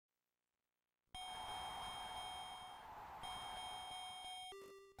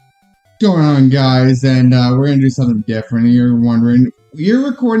going on, guys? And we're gonna do something different. And you're wondering, you're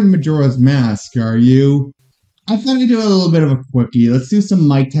recording Majora's Mask, are you? I thought I'd do a little bit of a quickie. Let's do some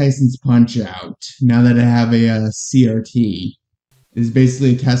Mike Tyson's Punch Out. Now that I have a CRT, it's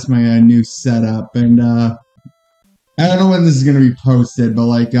basically to test my new setup. And I don't know when this is gonna be posted, but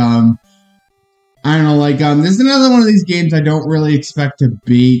like I don't know, like this is another one of these games I don't really expect to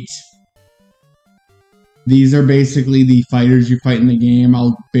beat. These are basically the fighters you fight in the game.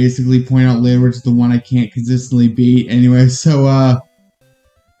 I'll basically point out later which is the one I can't consistently beat. Anyway, so,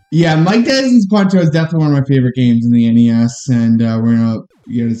 yeah, Mike Tyson's Punch Out is definitely one of my favorite games in the NES, and we're gonna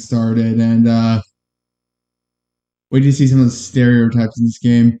get it started, and, wait to see some of the stereotypes in this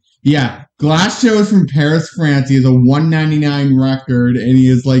game. Yeah, Glass Joe is from Paris, France. He has a 199 record, and he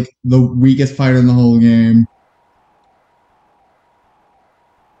is, like, the weakest fighter in the whole game.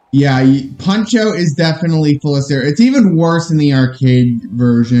 Yeah, Punch-Out is definitely full of steroids. It's even worse in the arcade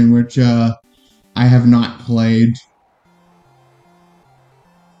version, which I have not played.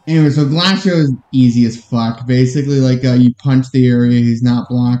 Anyway, so Glass-Joe is easy as fuck. Basically, like, you punch the area he's not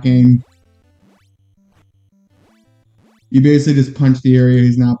blocking. You basically just punch the area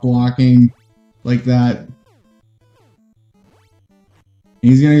he's not blocking, like that. And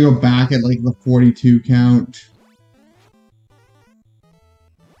he's gonna go back at, like, the 42 count.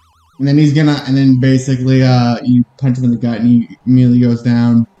 And then he's gonna, and then basically, you punch him in the gut and he immediately goes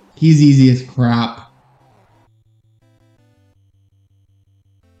down. He's easy as crap.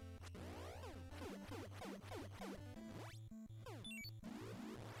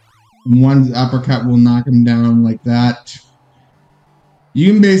 And one uppercut will knock him down like that.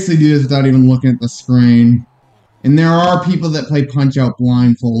 You can basically do this without even looking at the screen. And there are people that play Punch-Out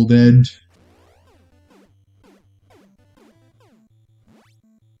blindfolded.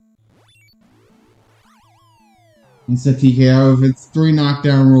 It's a TKO. If it's 3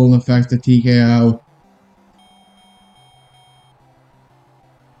 knockdown rule, it affects the TKO.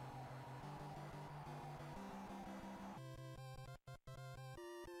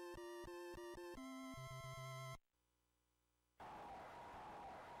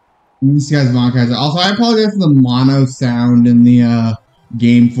 And this guy's Monkey's. Also, I apologize for the mono sound in the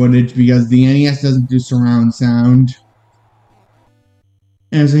game footage because the NES doesn't do surround sound.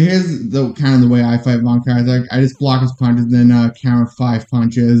 And so here's the kind of the way I fight Von Kaiser. I just block his punches and then counter 5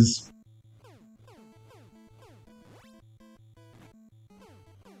 punches.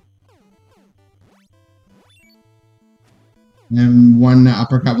 And one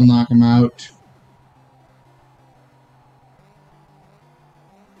uppercut will knock him out.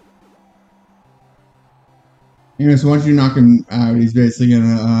 Anyway, so once you knock him out, he's basically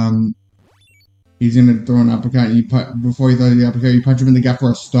gonna throw an uppercut, and before he throws the uppercut, you punch him in the gut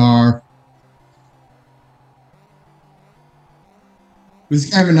for a star. This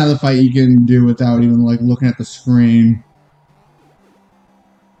is kind of another fight you can do without even, like, looking at the screen.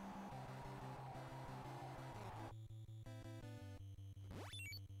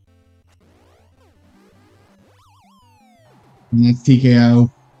 And that's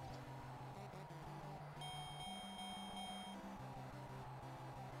TKO.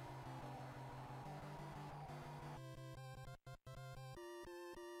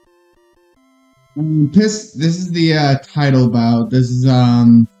 This is the title bout. This is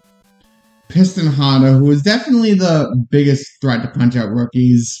Piston Honda, who is definitely the biggest threat to Punch-Out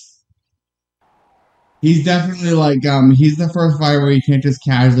rookies. He's definitely like he's the first fighter where you can't just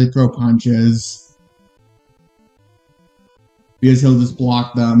casually throw punches because he'll just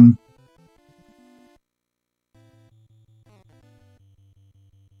block them.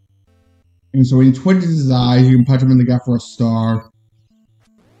 And so when he twitches his eyes, you can punch him in the gut for a star.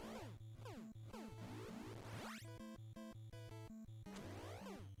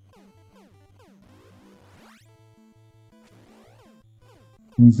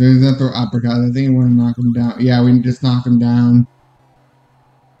 So he's gonna throw uppercut. I think we want to knock him down. Yeah, we just knocked him down.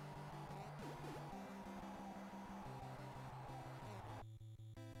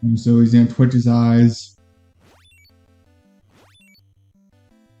 And so he's gonna twitch his eyes.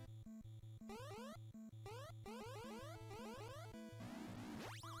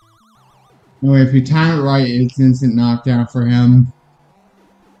 Anyway, if you time it right, it's an instant knockdown for him.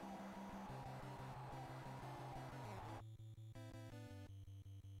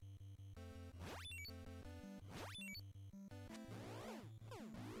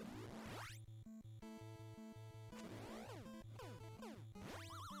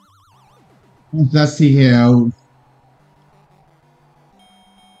 That's TKO.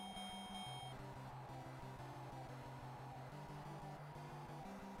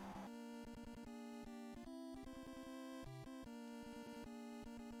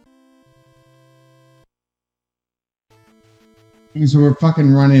 And so we're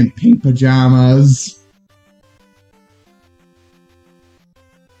fucking running in pink pajamas.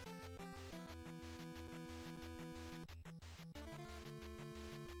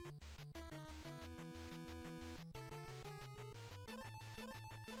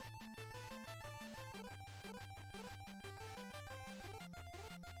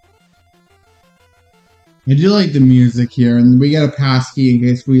 I do like the music here, and we got a passkey in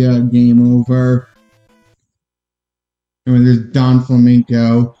case we game over. And there's Don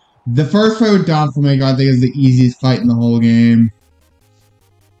Flamenco. The first fight with Don Flamenco, I think, is the easiest fight in the whole game.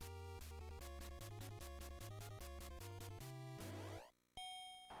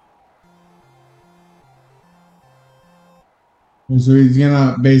 And so he's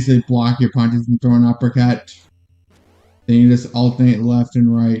gonna basically block your punches and throw an uppercut. Then you just alternate left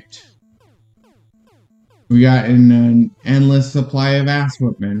and right. We got an endless supply of ass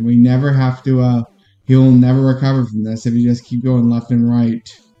whipping. We never have to, he'll never recover from this if you just keep going left and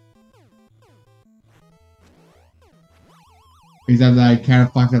right. Except that I kind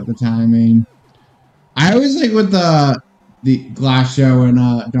of fucked up the timing. I always like with the Glass Show and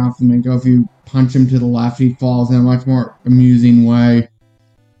Don Flamenco, if you punch him to the left, he falls in a much more amusing way.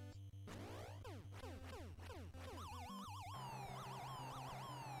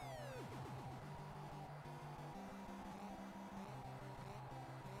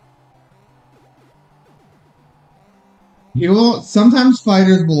 He will. Sometimes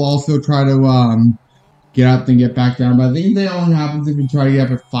fighters will also try to get up and get back down, but I think that only happens if you try to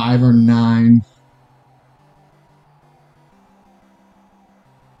get up at 5 or 9.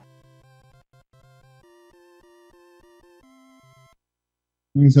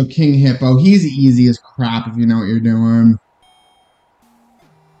 And so King Hippo, he's easy as crap if you know what you're doing.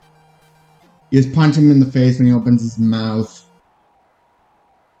 You just punch him in the face when he opens his mouth.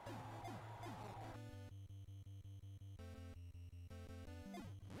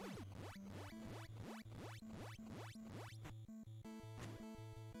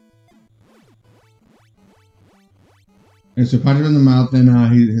 And so punch him in the mouth, and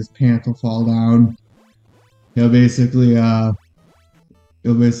his pants will fall down. He'll basically like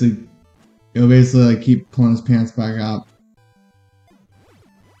keep pulling his pants back up.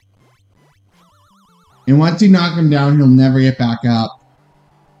 And once you knock him down, he'll never get back up.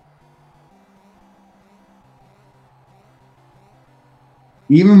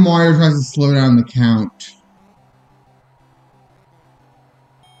 Even Mario tries to slow down the count.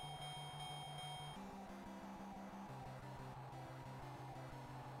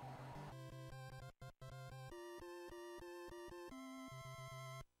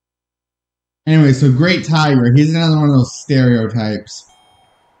 Anyway, so Great Tiger, he's another one of those stereotypes.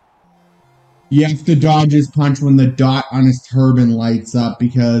 You have to dodge his punch when the dot on his turban lights up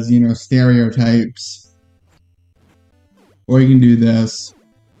because, you know, stereotypes. Or you can do this.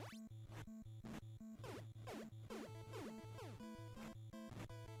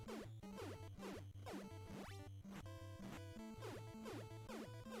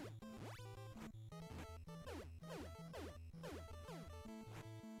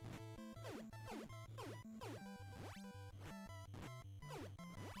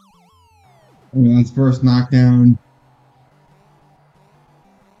 And that's first knockdown.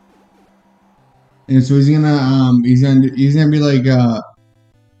 And so he's gonna be like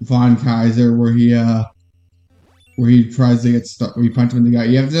Von Kaiser, where he tries to get stuck, where you punch him in the gut.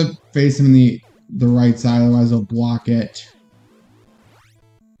 You have to face him in the right side, otherwise he'll block it.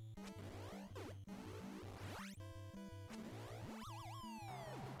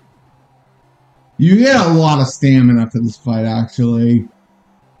 You get a lot of stamina for this fight, actually.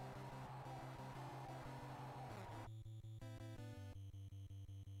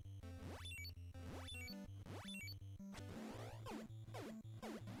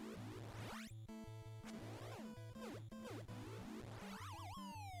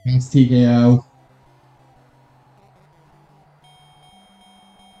 Thanks, TKO.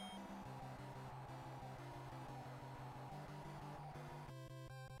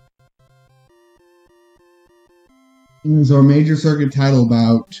 So a major circuit title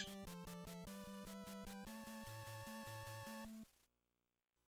bout.